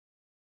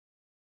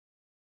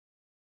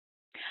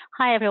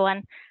Hi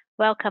everyone,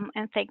 welcome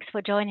and thanks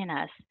for joining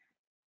us.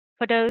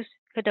 For those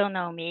who don't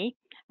know me,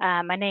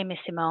 my name is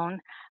Simone.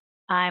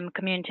 I'm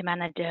community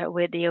manager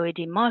with the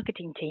OED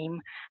marketing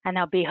team, and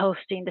I'll be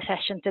hosting the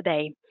session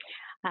today.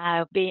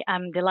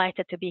 I'm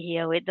delighted to be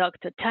here with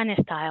Dr. Tania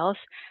Styles,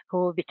 who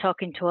will be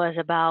talking to us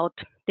about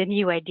the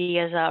new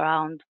ideas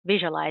around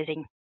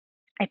visualizing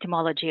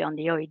etymology on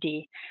the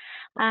OED.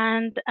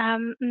 And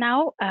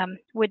now,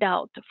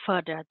 without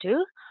further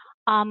ado,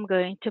 I'm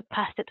going to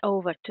pass it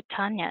over to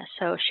Tania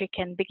so she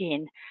can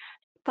begin.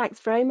 Thanks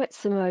very much,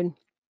 Simone.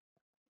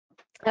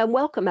 And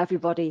welcome,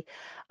 everybody.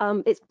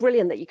 It's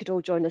brilliant that you could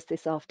all join us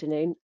this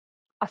afternoon.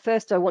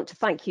 First, I want to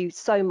thank you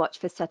so much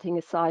for setting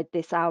aside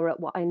this hour at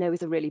what I know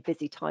is a really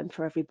busy time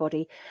for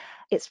everybody.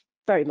 It's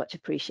very much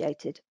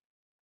appreciated.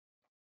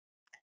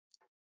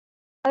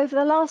 Over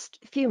the last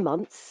few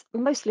months,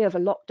 mostly over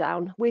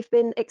lockdown, we've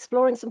been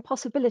exploring some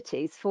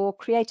possibilities for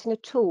creating a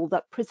tool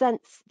that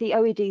presents the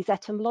OED's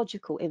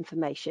etymological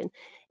information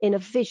in a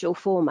visual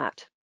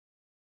format.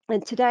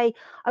 And today,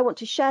 I want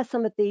to share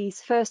some of these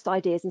first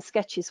ideas and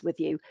sketches with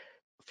you,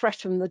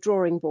 fresh from the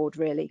drawing board,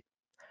 really.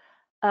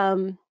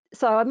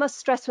 So I must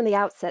stress from the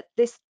outset,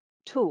 this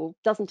tool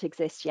doesn't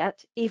exist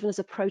yet, even as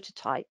a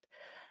prototype.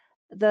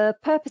 The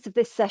purpose of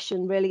this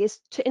session really is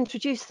to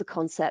introduce the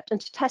concept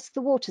and to test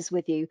the waters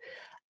with you,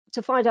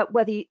 to find out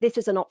whether this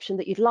is an option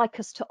that you'd like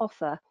us to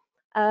offer.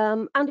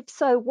 And if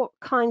so, what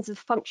kinds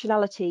of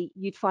functionality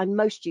you'd find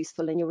most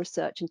useful in your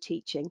research and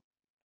teaching.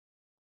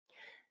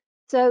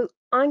 So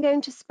I'm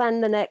going to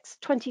spend the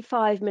next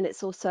 25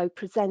 minutes or so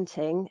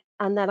presenting,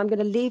 and then I'm going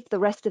to leave the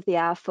rest of the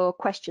hour for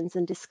questions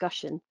and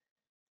discussion.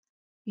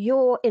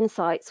 Your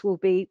insights will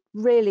be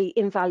really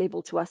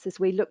invaluable to us as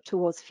we look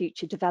towards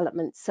future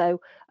developments. So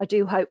I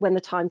do hope when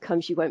the time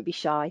comes, you won't be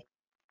shy.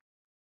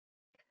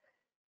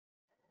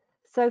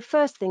 So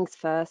first things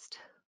first,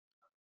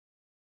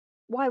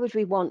 why would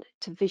we want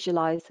to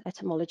visualize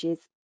etymologies?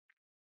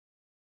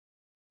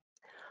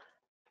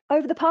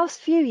 Over the past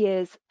few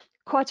years,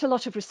 quite a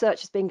lot of research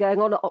has been going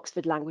on at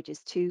Oxford Languages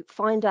to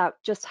find out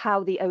just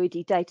how the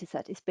OED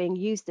dataset is being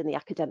used in the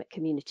academic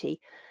community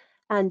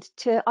and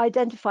to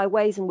identify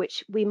ways in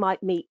which we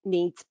might meet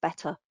needs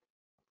better.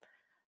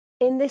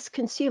 In this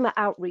consumer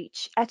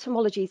outreach,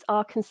 etymologies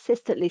are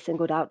consistently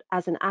singled out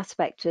as an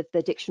aspect of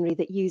the dictionary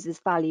that users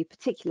value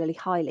particularly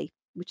highly,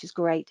 which is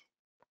great.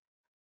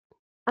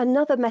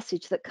 Another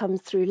message that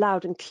comes through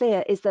loud and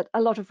clear is that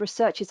a lot of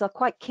researchers are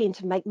quite keen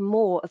to make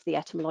more of the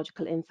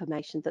etymological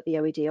information that the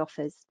OED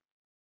offers.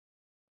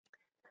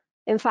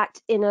 In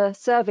fact, in a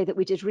survey that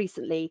we did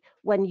recently,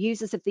 when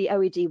users of the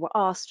OED were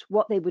asked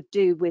what they would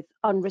do with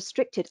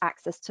unrestricted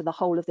access to the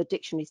whole of the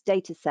dictionary's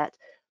dataset,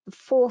 the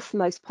fourth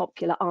most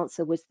popular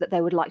answer was that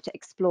they would like to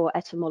explore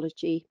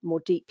etymology more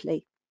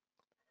deeply.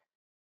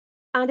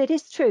 And it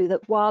is true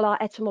that while our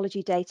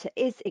etymology data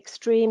is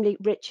extremely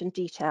rich and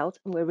detailed,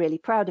 and we're really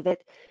proud of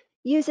it,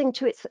 using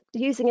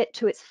it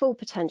to its full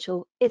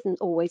potential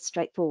isn't always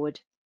straightforward.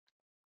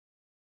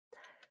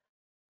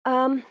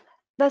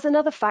 There's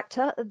another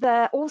factor.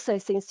 There also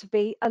seems to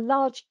be a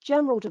large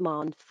general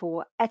demand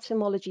for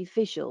etymology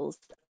visuals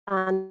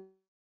and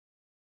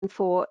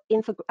for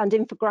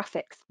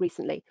infographics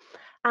recently,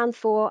 and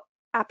for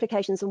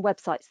applications and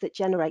websites that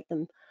generate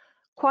them.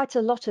 Quite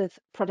a lot of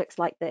products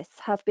like this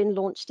have been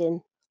launched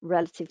in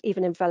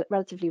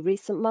relatively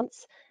recent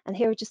months, and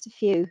here are just a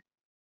few.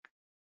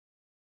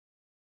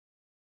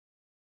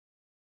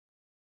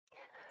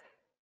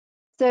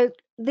 So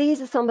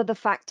these are some of the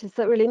factors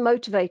that really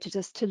motivated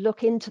us to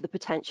look into the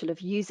potential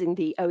of using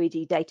the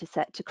OED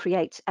dataset to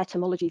create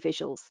etymology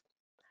visuals.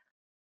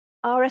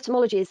 Our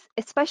etymologies,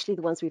 especially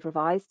the ones we've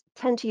revised,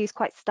 tend to use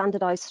quite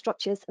standardized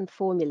structures and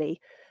formulae,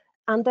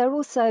 and they're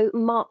also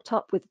marked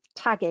up with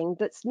tagging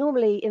that's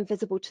normally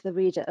invisible to the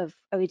reader of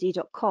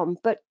OED.com,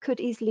 but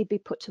could easily be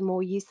put to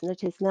more use than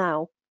it is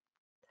now.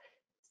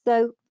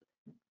 So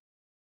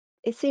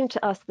it seemed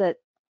to us that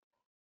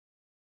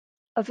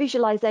a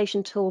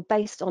visualization tool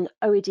based on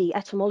OED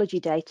etymology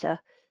data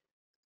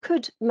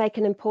could make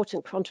an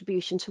important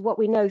contribution to what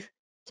we know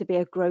to be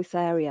a growth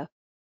area.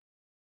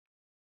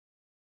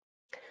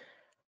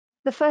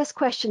 The first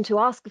question to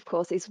ask, of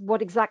course, is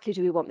what exactly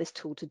do we want this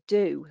tool to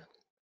do?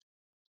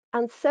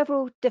 And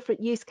several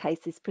different use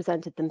cases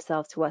presented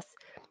themselves to us.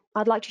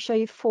 I'd like to show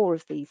you 4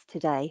 of these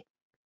today.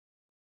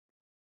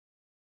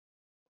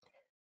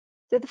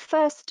 So the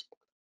first,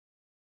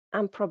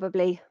 and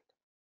probably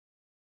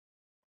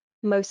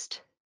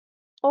most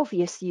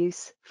obvious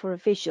use for a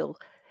visual,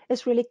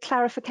 is really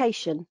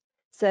clarification.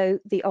 So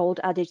the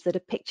old adage that a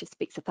picture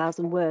speaks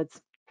 1,000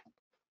 words.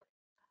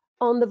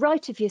 On the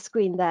right of your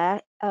screen there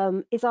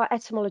is our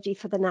etymology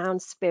for the noun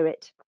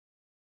spirit.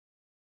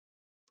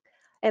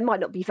 It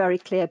might not be very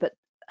clear, but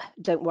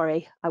don't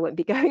worry, I won't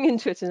be going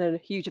into it in a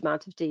huge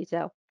amount of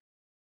detail.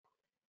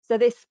 So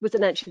this was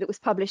an entry that was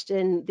published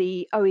in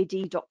the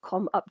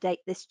OED.com update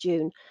this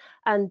June.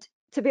 And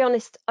to be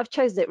honest, I've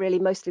chosen it really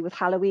mostly with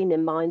Halloween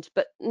in mind,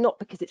 but not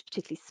because it's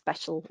particularly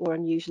special or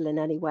unusual in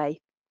any way.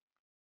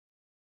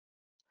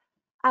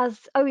 As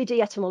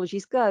OED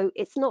etymologies go,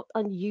 it's not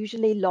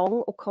unusually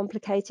long or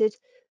complicated,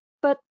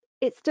 but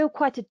it's still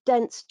quite a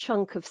dense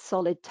chunk of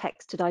solid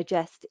text to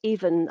digest,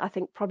 even, I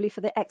think, probably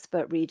for the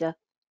expert reader.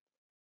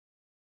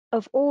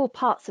 Of all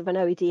parts of an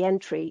OED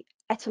entry,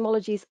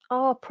 etymologies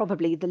are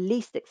probably the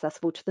least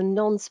accessible to the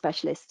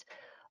non-specialist,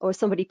 or as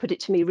somebody put it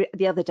to me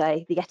the other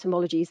day, the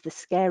etymology is the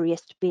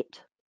scariest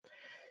bit.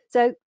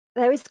 So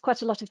there is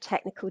quite a lot of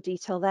technical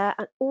detail there,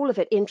 and all of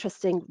it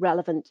interesting,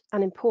 relevant,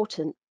 and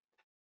important.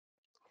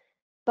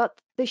 But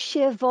the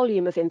sheer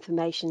volume of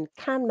information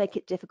can make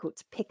it difficult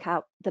to pick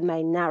out the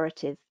main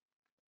narrative.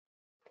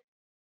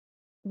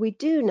 We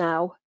do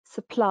now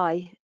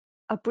supply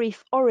a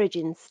brief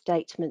origin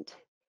statement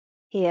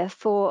here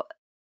for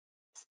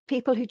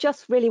people who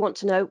just really want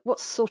to know what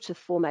sort of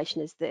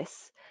formation is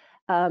this.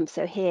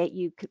 So here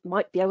you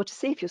might be able to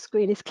see if your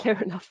screen is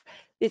clear enough.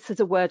 This is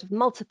a word of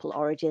multiple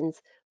origins,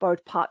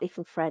 borrowed partly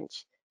from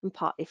French and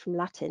partly from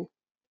Latin.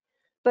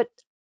 But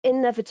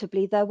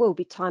inevitably, there will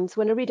be times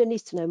when a reader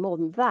needs to know more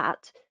than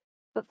that,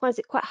 but finds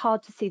it quite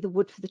hard to see the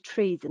wood for the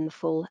trees in the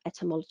full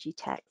etymology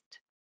text.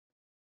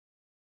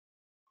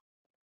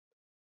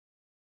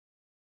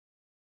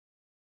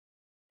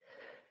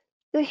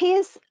 So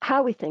here's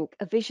how we think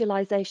a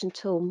visualization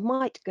tool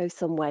might go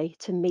some way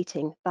to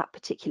meeting that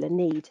particular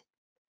need.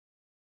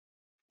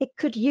 It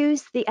could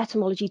use the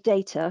etymology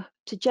data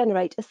to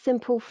generate a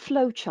simple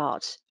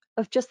flowchart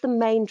of just the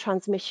main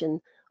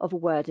transmission of a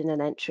word in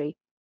an entry,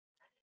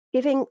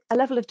 giving a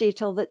level of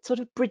detail that sort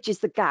of bridges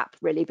the gap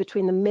really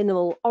between the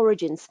minimal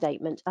origin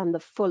statement and the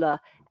fuller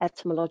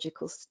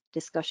etymological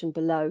discussion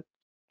below.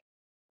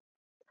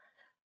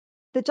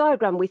 The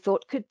diagram, we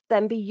thought, could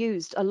then be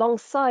used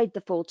alongside the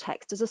full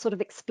text as a sort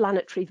of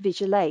explanatory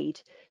visual aid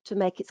to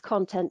make its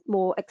content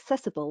more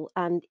accessible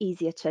and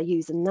easier to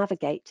use and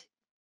navigate.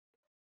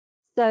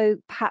 So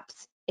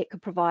perhaps it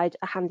could provide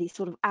a handy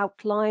sort of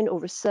outline or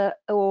research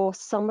or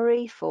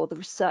summary for the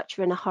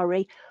researcher in a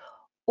hurry,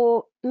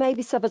 or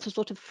maybe serve as a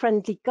sort of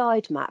friendly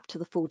guide map to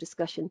the full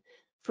discussion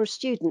for a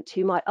student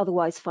who might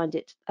otherwise find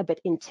it a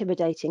bit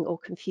intimidating or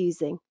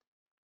confusing.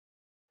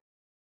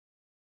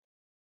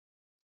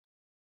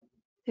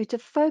 So to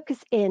focus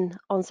in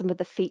on some of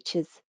the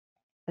features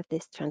of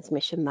this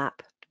transmission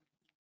map.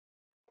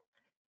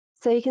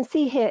 So you can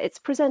see here it's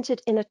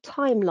presented in a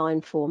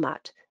timeline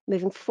format,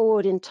 moving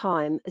forward in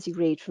time as you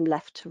read from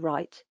left to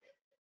right.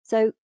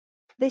 So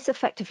this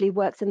effectively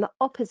works in the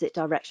opposite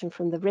direction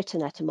from the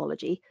written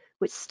etymology,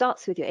 which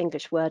starts with your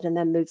English word and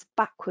then moves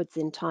backwards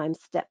in time,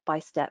 step by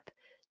step,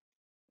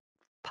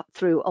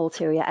 through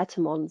ulterior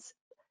etymons.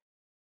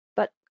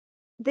 But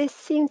this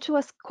seemed to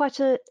us quite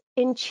an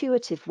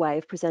intuitive way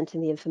of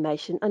presenting the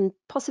information and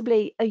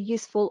possibly a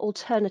useful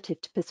alternative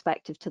to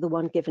perspective to the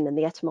one given in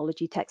the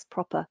etymology text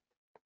proper.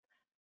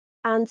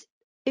 And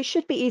it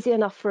should be easy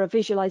enough for a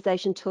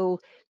visualization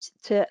tool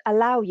to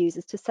allow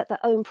users to set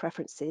their own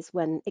preferences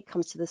when it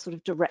comes to the sort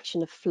of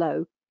direction of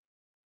flow.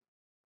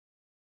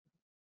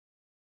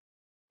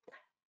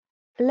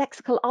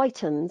 Lexical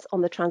items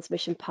on the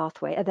transmission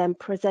pathway are then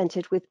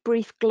presented with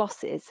brief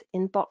glosses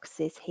in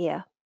boxes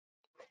here.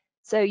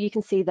 So you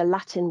can see the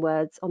Latin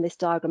words on this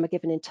diagram are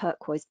given in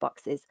turquoise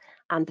boxes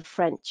and the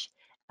French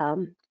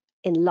in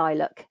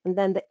lilac. And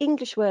then the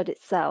English word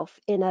itself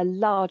in a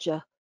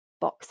larger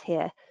box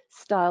here,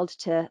 styled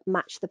to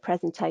match the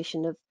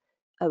presentation of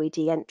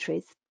OED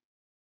entries.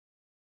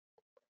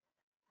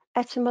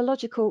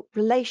 Etymological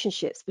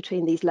relationships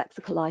between these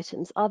lexical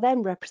items are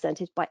then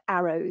represented by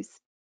arrows,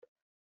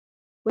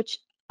 which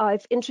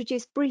I've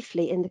introduced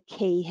briefly in the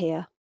key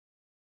here.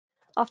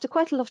 After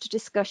quite a lot of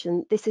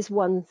discussion, this is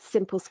one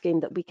simple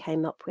scheme that we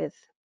came up with.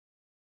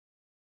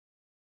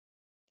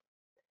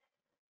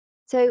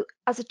 So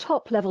as a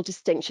top level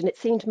distinction, it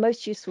seemed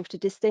most useful to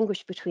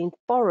distinguish between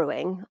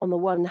borrowing on the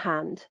one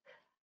hand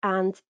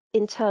and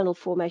internal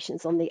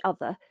formations on the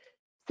other.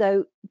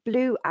 So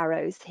blue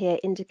arrows here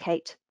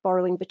indicate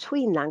borrowing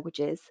between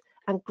languages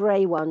and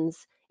grey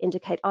ones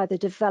indicate either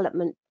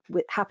development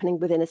happening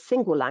within a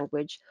single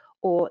language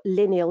or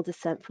lineal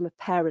descent from a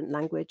parent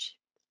language.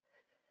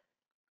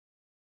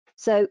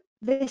 So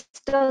this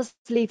does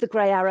leave the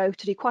grey arrow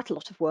to do quite a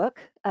lot of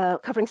work,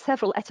 covering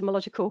several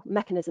etymological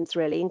mechanisms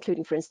really,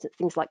 including, for instance,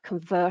 things like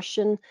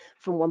conversion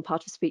from one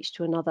part of speech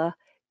to another,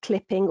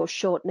 clipping or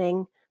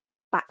shortening,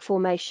 back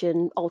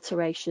formation,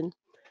 alteration.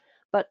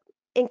 But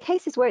in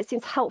cases where it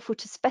seems helpful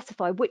to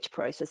specify which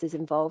process is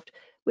involved,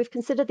 we've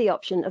considered the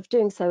option of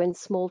doing so in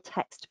small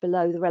text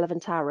below the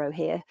relevant arrow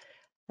here,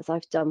 as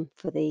I've done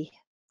for the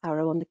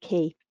arrow on the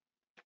key.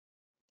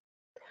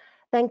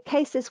 Then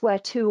cases where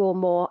two or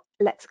more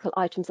lexical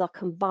items are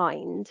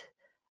combined,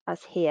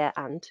 as here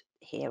and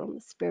here on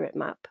the spirit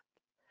map,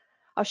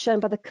 are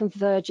shown by the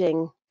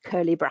converging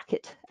curly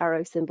bracket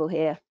arrow symbol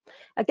here.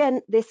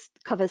 Again, this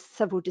covers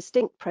several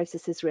distinct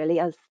processes really,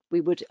 as we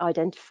would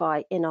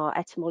identify in our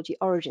etymology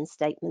origin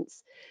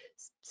statements.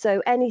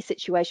 So any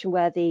situation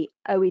where the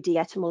OED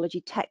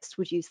etymology text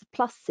would use the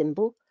plus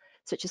symbol,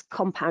 such as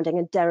compounding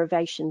and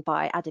derivation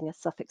by adding a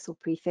suffix or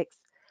prefix,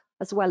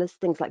 as well as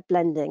things like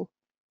blending.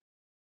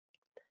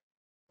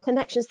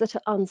 Connections that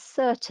are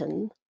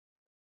uncertain,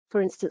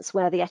 for instance,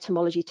 where the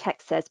etymology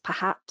text says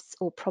perhaps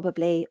or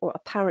probably or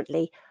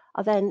apparently,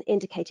 are then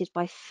indicated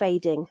by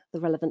fading the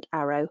relevant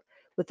arrow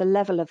with the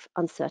level of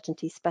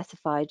uncertainty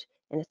specified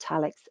in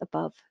italics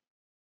above.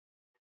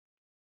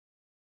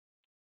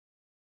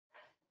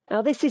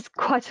 Now, this is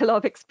quite a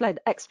lot of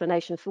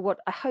explanation for what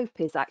I hope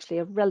is actually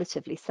a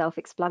relatively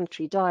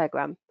self-explanatory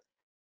diagram.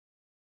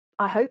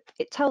 I hope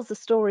it tells the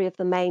story of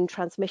the main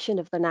transmission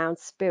of the noun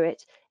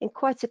spirit in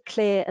quite a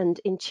clear and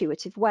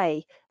intuitive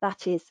way.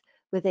 That is,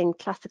 within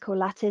classical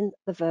Latin,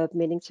 the verb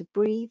meaning to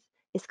breathe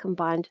is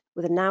combined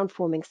with a noun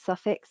forming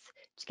suffix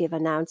to give a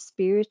noun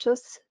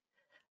spiritus.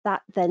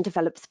 That then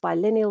develops by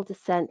lineal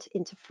descent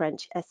into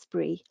French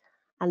esprit,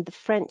 and the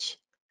French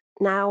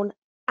noun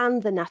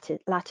and the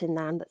Latin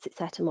noun, that's its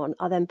etymon,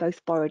 are then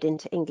both borrowed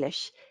into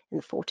English in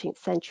the 14th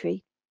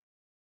century.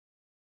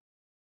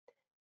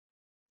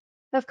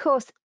 Of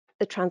course,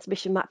 the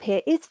transmission map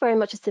here is very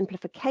much a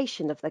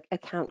simplification of the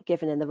account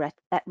given in the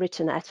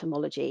written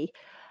etymology.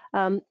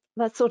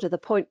 That's sort of the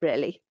point,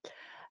 really.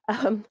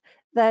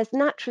 There's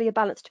naturally a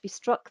balance to be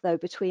struck, though,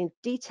 between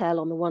detail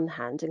on the one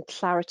hand and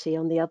clarity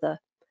on the other.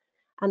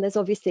 And there's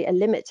obviously a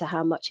limit to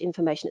how much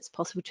information it's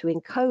possible to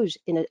encode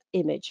in an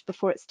image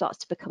before it starts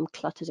to become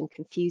cluttered and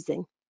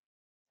confusing.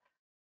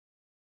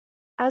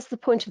 As the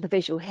point of the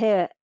visual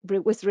here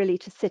was really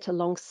to sit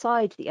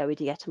alongside the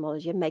OED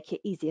etymology and make it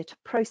easier to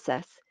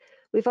process,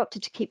 we've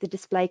opted to keep the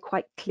display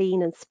quite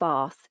clean and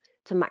sparse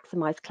to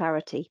maximise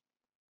clarity.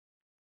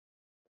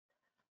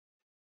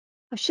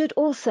 I should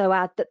also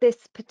add that this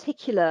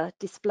particular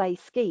display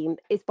scheme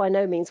is by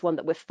no means one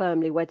that we're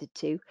firmly wedded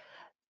to.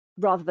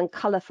 Rather than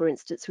colour, for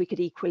instance, we could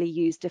equally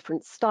use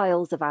different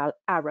styles of our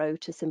arrow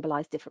to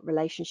symbolise different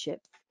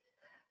relationships.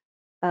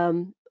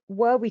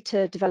 Were we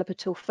to develop a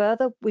tool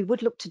further, we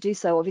would look to do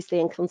so obviously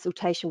in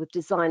consultation with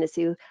designers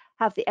who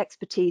have the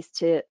expertise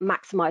to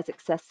maximise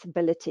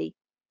accessibility.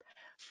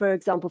 For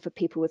example, for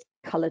people with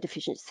colour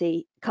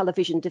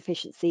vision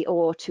deficiency,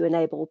 or to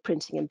enable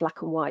printing in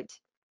black and white.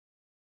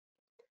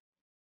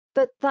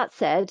 But that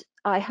said,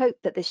 I hope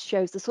that this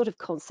shows the sort of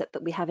concept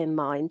that we have in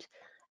mind,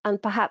 and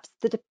perhaps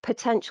the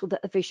potential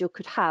that a visual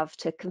could have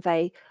to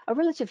convey a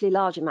relatively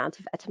large amount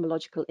of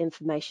etymological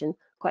information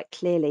quite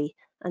clearly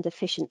and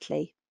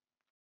efficiently.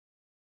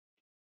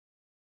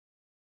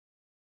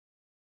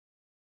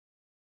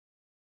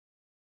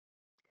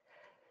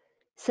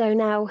 So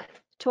now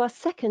to our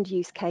second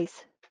use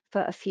case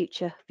for a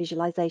future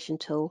visualization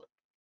tool.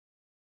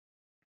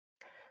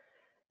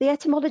 The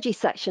etymology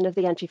section of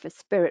the entry for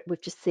spirit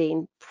we've just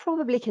seen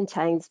probably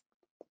contains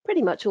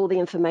pretty much all the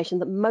information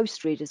that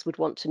most readers would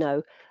want to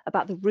know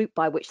about the route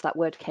by which that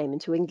word came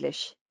into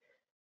English.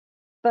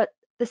 But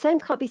the same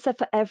can't be said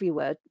for every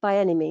word by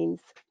any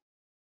means.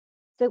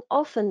 So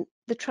often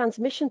the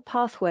transmission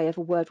pathway of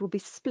a word will be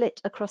split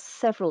across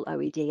several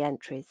OED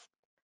entries.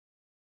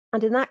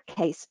 And in that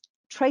case,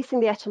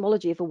 tracing the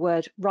etymology of a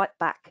word right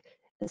back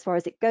as far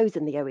as it goes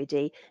in the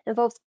OED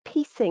involves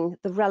piecing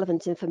the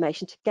relevant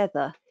information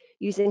together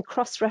using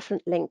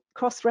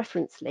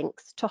cross-reference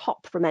links to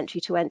hop from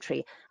entry to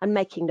entry and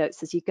making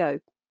notes as you go.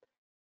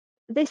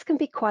 This can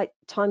be quite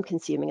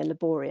time-consuming and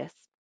laborious.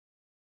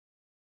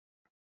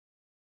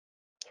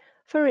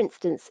 For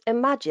instance,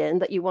 imagine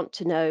that you want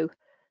to know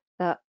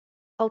the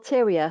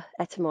ulterior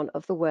etymon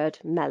of the word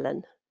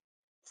melon.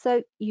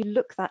 So you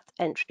look that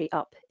entry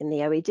up in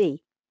the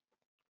OED.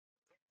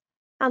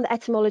 And the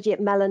etymology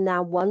at melon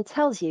noun 1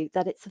 tells you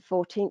that it's a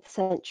 14th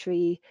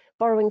century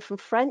borrowing from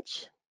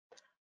French,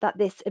 that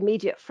this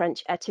immediate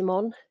French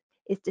etymon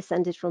is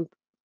descended from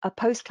a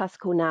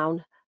post-classical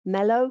noun,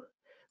 mello,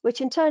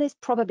 which in turn is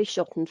probably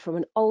shortened from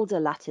an older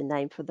Latin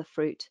name for the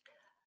fruit,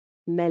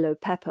 melo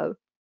peppo.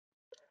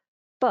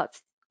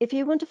 But if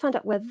you want to find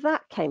out where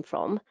that came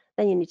from,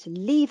 then you need to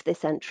leave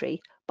this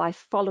entry by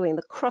following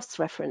the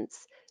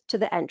cross-reference to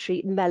the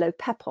entry melo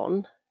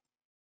pepon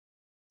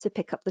to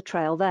pick up the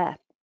trail there.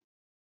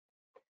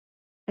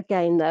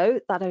 Again, though,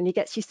 that only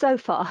gets you so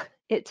far.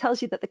 It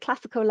tells you that the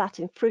classical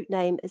Latin fruit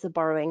name is a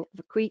borrowing of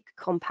a Greek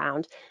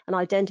compound and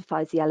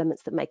identifies the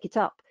elements that make it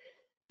up.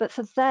 But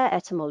for their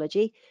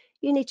etymology,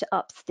 you need to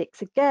up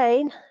sticks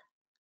again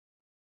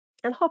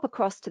and hop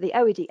across to the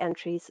OED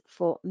entries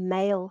for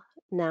male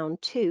noun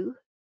 2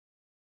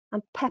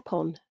 and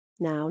pepon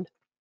noun.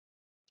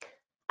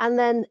 And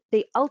then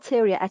the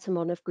ulterior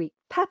etymon of Greek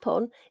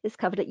pepon is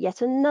covered at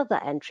yet another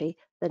entry,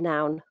 the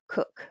noun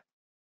cook.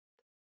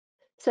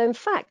 So in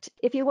fact,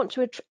 if you want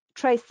to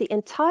trace the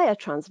entire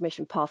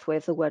transmission pathway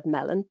of the word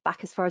melon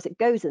back as far as it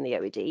goes in the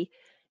OED,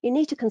 you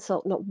need to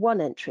consult not one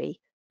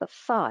entry, but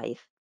 5.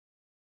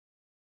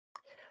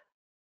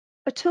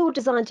 A tool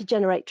designed to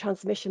generate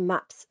transmission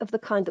maps of the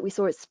kind that we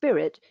saw at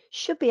Spirit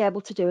should be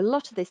able to do a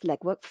lot of this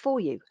legwork for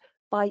you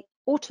by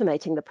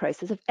automating the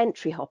process of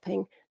entry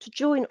hopping to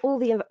join all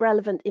the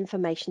relevant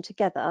information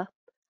together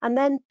and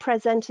then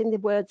presenting the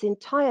word's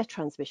entire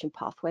transmission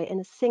pathway in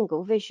a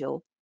single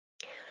visual.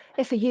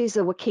 If a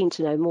user were keen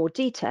to know more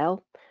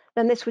detail,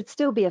 then this would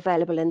still be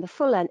available in the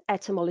full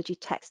etymology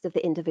text of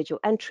the individual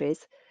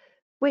entries,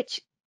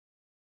 which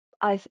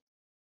I've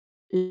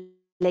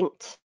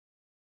linked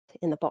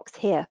in the box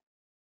here.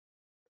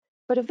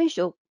 But a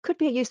visual could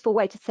be a useful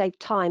way to save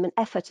time and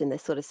effort in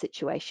this sort of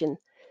situation,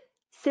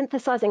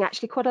 synthesizing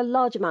actually quite a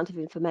large amount of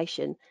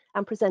information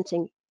and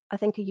presenting, I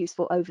think, a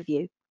useful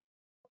overview.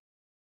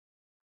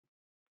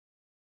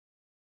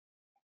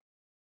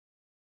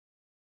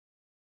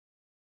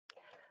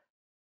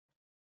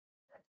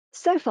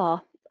 So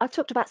far, I've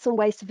talked about some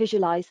ways to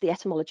visualize the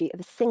etymology of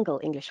a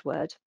single English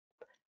word.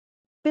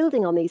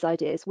 Building on these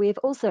ideas, we have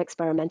also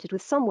experimented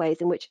with some ways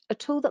in which a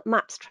tool that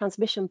maps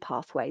transmission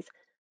pathways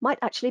might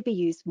actually be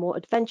used more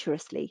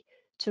adventurously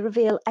to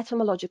reveal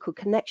etymological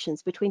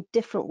connections between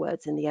different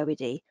words in the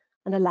OED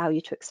and allow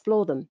you to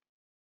explore them.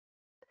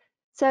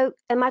 So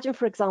imagine,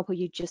 for example,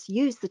 you just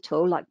use the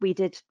tool like we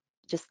did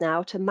just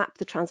now to map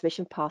the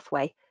transmission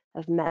pathway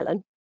of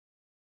melon.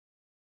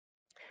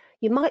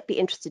 You might be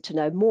interested to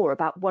know more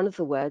about one of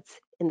the words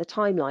in the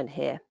timeline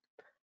here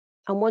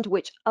and wonder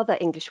which other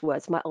English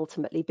words might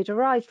ultimately be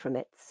derived from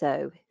it.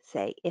 So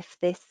say if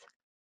this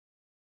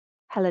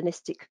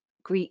Hellenistic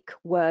Greek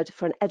word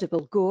for an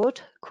edible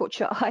gourd caught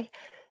your eye,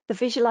 the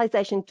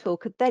visualization tool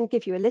could then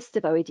give you a list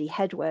of OED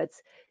headwords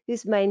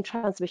whose main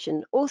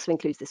transmission also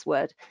includes this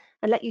word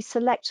and let you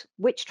select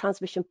which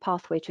transmission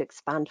pathway to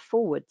expand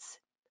forwards.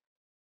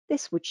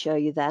 This would show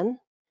you then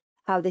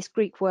how this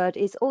Greek word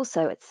is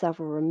also at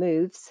several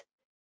removes.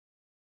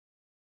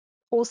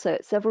 Also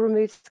at several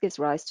removes gives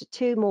rise to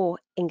two more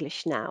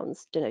English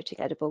nouns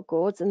denoting edible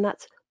gourds, and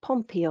that's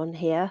pompion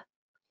here,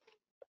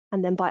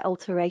 and then by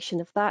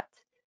alteration of that,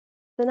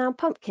 the noun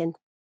pumpkin.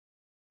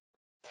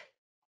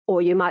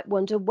 Or you might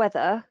wonder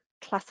whether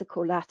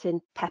classical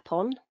Latin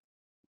pepon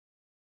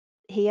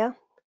here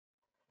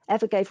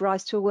ever gave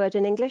rise to a word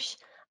in English,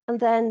 and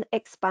then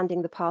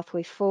expanding the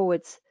pathway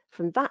forwards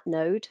from that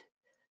node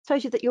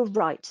tells you that you're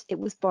right, it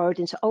was borrowed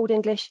into Old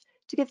English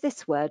to give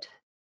this word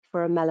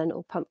for a melon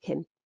or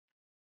pumpkin.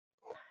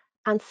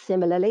 And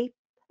similarly,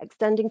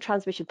 extending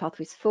transmission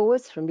pathways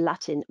forwards from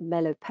Latin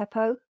melo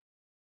pepo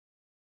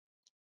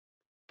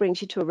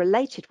brings you to a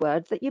related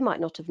word that you might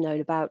not have known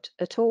about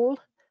at all,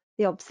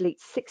 the obsolete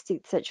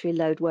 16th century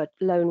loan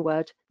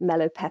word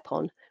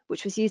melopepon,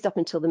 which was used up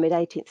until the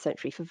mid-18th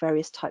century for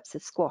various types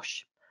of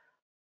squash.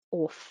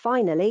 Or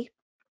finally,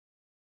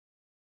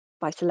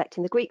 by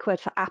selecting the Greek word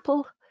for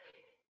apple,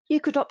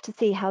 you could opt to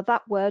see how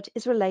that word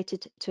is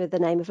related to the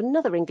name of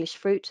another English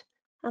fruit,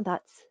 and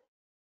that's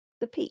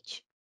the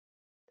peach.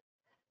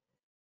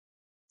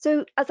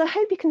 So as I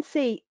hope you can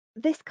see,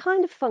 this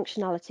kind of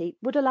functionality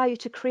would allow you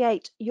to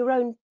create your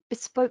own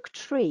bespoke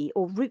tree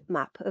or route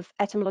map of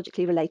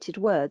etymologically related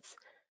words.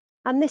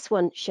 And this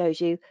one shows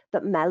you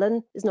that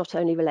melon is not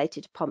only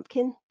related to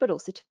pumpkin, but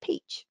also to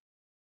peach.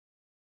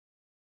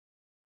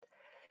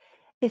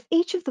 If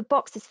each of the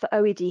boxes for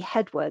OED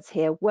headwords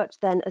here worked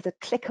then as a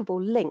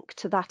clickable link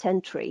to that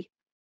entry,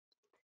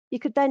 you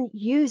could then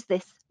use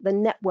the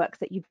network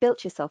that you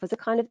built yourself as a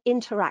kind of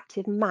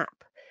interactive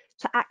map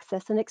to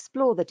access and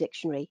explore the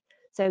dictionary.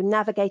 So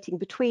navigating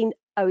between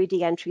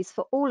OED entries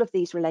for all of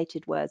these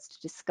related words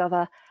to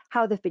discover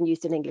how they've been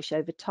used in English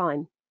over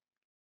time.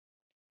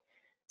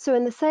 So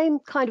in the same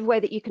kind of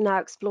way that you can now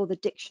explore the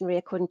dictionary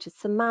according to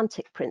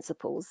semantic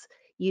principles,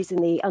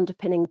 using the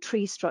underpinning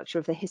tree structure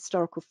of the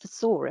historical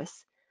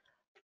thesaurus,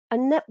 a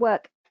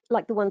network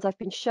like the ones I've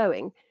been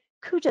showing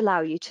could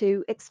allow you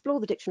to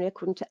explore the dictionary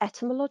according to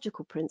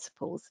etymological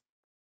principles.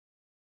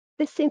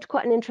 This seemed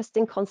quite an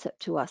interesting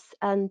concept to us,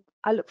 and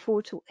I look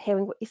forward to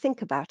hearing what you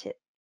think about it.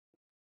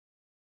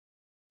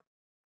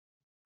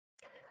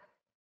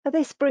 Now,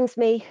 this brings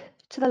me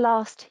to the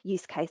last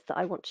use case that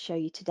I want to show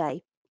you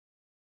today.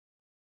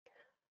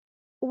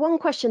 One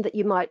question that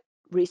you might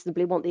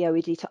reasonably want the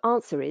OED to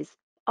answer is,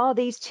 are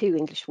these two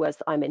English words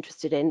that I'm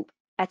interested in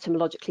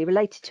etymologically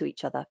related to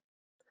each other?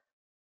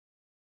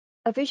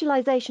 A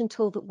visualization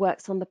tool that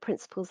works on the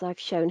principles I've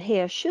shown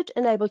here should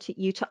enable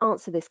you to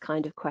answer this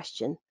kind of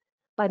question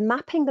by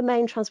mapping the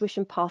main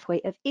transmission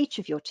pathway of each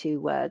of your two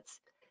words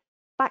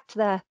back to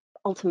their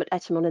ultimate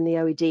etymon in the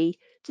OED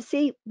to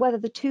see whether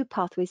the two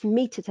pathways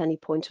meet at any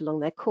point along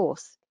their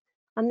course.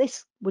 And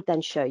this would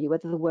then show you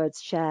whether the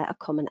words share a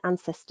common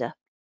ancestor.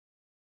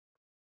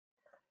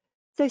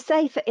 So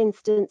say, for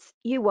instance,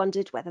 you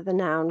wondered whether the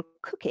noun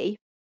cookie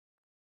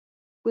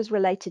was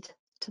related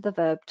to the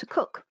verb to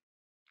cook.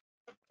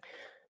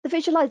 The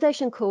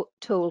visualization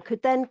tool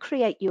could then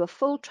create you a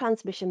full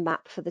transmission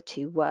map for the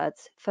two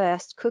words,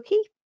 first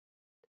cookie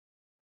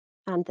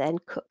and then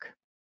cook.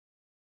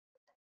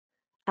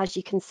 As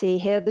you can see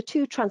here, the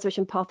two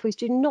transmission pathways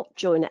do not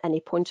join at any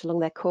point along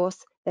their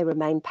course, they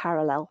remain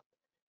parallel.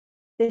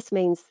 This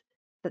means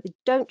that they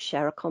don't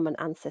share a common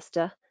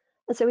ancestor,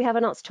 and so we have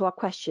an answer to our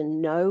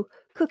question, no,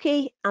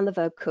 cookie and the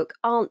verb cook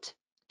aren't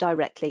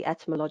directly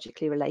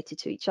etymologically related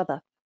to each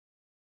other.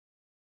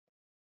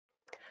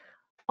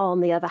 On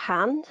the other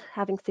hand,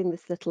 having seen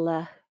this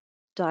little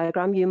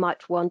diagram, you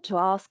might want to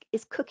ask,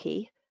 is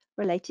cookie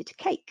related to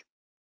cake?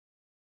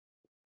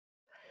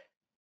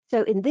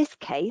 So in this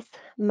case,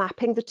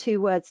 mapping the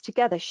two words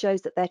together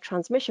shows that their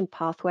transmission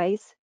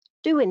pathways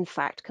do in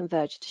fact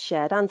converge to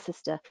shared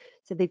ancestor.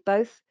 So they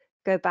both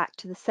go back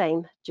to the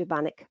same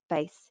Germanic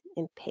base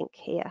in pink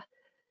here.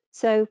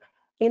 So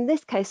in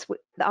this case,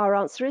 our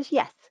answer is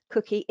yes,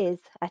 cookie is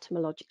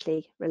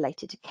etymologically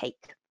related to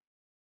cake.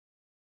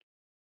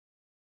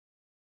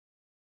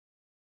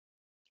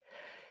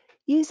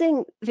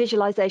 Using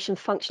visualization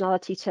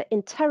functionality to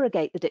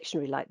interrogate the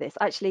dictionary like this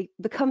actually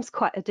becomes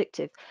quite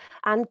addictive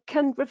and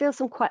can reveal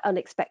some quite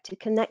unexpected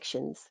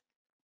connections.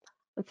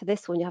 And for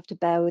this one, you have to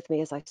bear with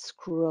me as I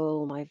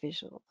scroll my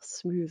visual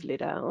smoothly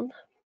down.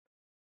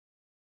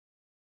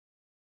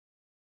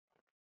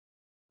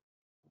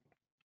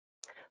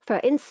 For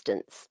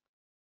instance,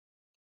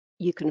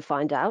 you can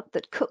find out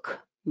that cook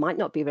might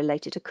not be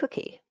related to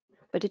cookie,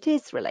 but it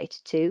is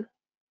related to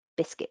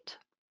biscuit.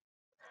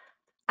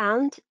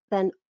 And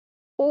then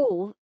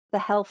all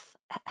the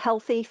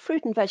healthy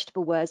fruit and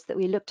vegetable words that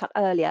we looked at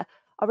earlier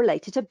are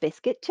related to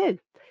biscuit too.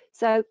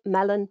 So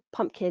melon,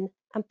 pumpkin,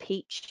 and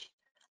peach,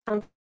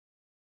 and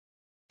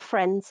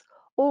friends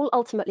all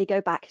ultimately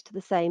go back to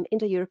the same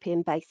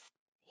Indo-European base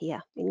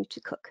here, meaning to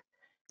cook.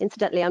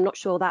 Incidentally, I'm not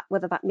sure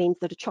whether that means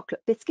that a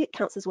chocolate biscuit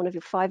counts as one of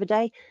your 5 a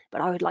day,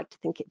 but I would like to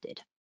think it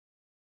did.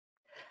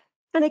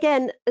 And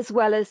again, as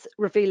well as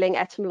revealing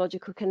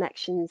etymological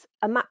connections,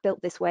 a map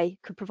built this way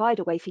could provide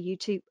a way for you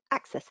to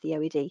access the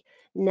OED,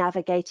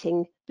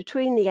 navigating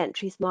between the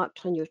entries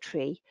marked on your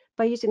tree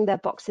by using their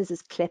boxes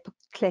as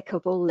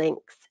clickable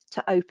links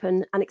to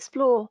open and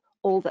explore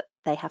all that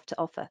they have to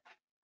offer.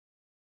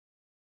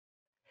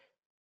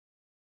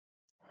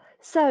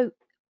 So,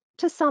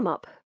 to sum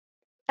up,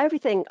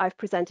 everything I've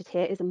presented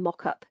here is a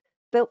mock-up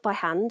built by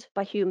hand,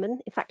 by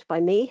human, in fact by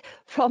me,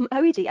 from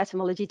OED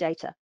etymology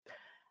data.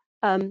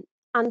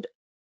 And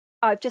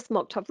I've just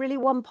mocked up really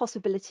one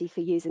possibility for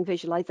using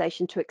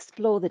visualization to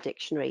explore the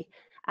dictionary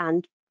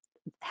and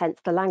hence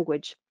the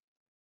language.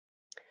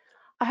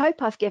 I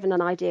hope I've given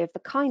an idea of the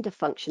kind of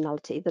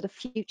functionality that a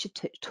future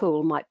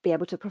tool might be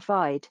able to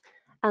provide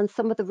and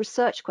some of the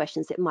research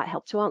questions it might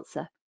help to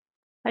answer.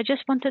 I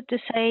just wanted to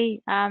say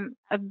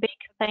a big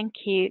thank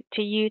you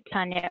to you,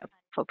 Tania,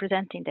 for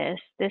presenting this.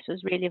 This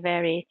was really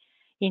very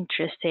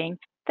interesting.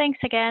 Thanks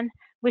again.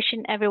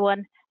 Wishing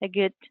everyone a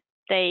good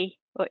day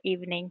or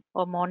evening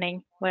or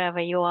morning,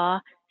 wherever you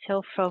are.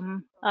 So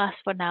from us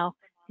for now,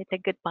 it's a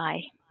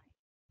goodbye.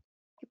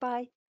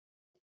 Goodbye.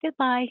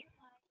 Goodbye.